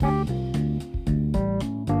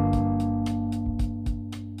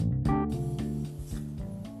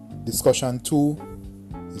Discussion 2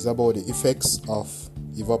 is about the effects of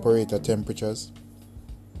evaporator temperatures.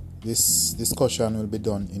 This discussion will be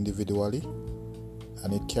done individually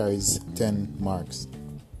and it carries 10 marks.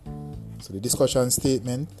 So the discussion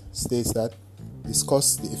statement states that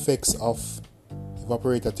discuss the effects of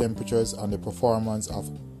evaporator temperatures on the performance of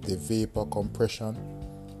the vapor compression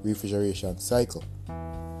refrigeration cycle.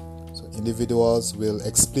 So individuals will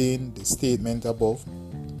explain the statement above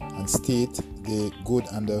and state the good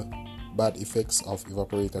and the bad effects of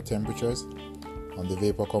evaporator temperatures on the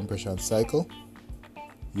vapor compression cycle.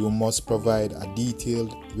 You must provide a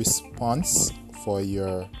detailed response for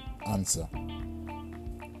your answer.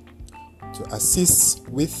 To assist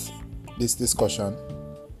with this discussion,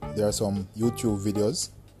 there are some YouTube videos,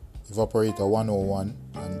 Evaporator 101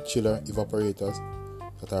 and Chiller Evaporators,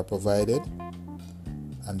 that are provided.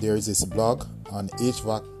 And there is this blog on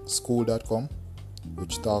hvacschool.com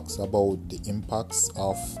which talks about the impacts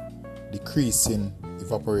of decreasing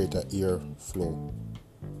evaporator air flow.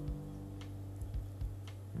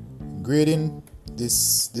 Grading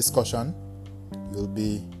this discussion, you'll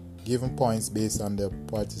be given points based on the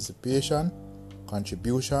participation,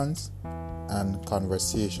 contributions, and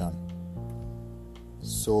conversation.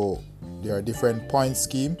 So there are different point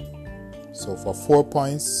scheme. So for 4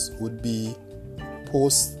 points would be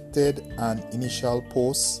posted and initial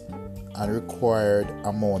posts and required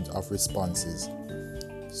amount of responses.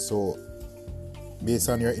 So based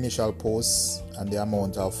on your initial posts and the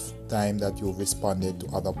amount of time that you've responded to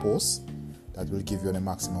other posts, that will give you the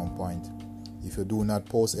maximum point. If you do not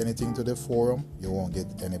post anything to the forum, you won't get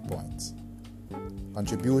any points.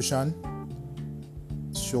 Contribution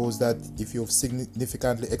shows that if you've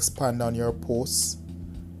significantly expanded on your posts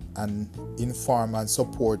and inform and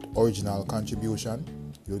support original contribution,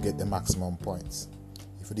 you'll get the maximum points.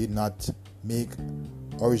 If you did not make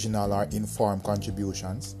original or informed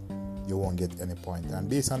contributions, you won't get any point. And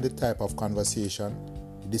based on the type of conversation,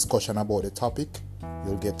 discussion about the topic,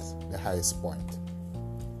 you'll get the highest point.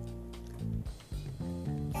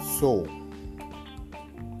 So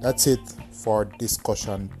that's it for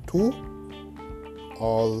discussion 2.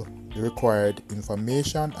 All the required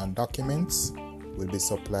information and documents will be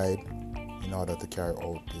supplied in order to carry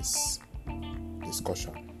out this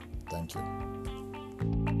discussion. Thank you.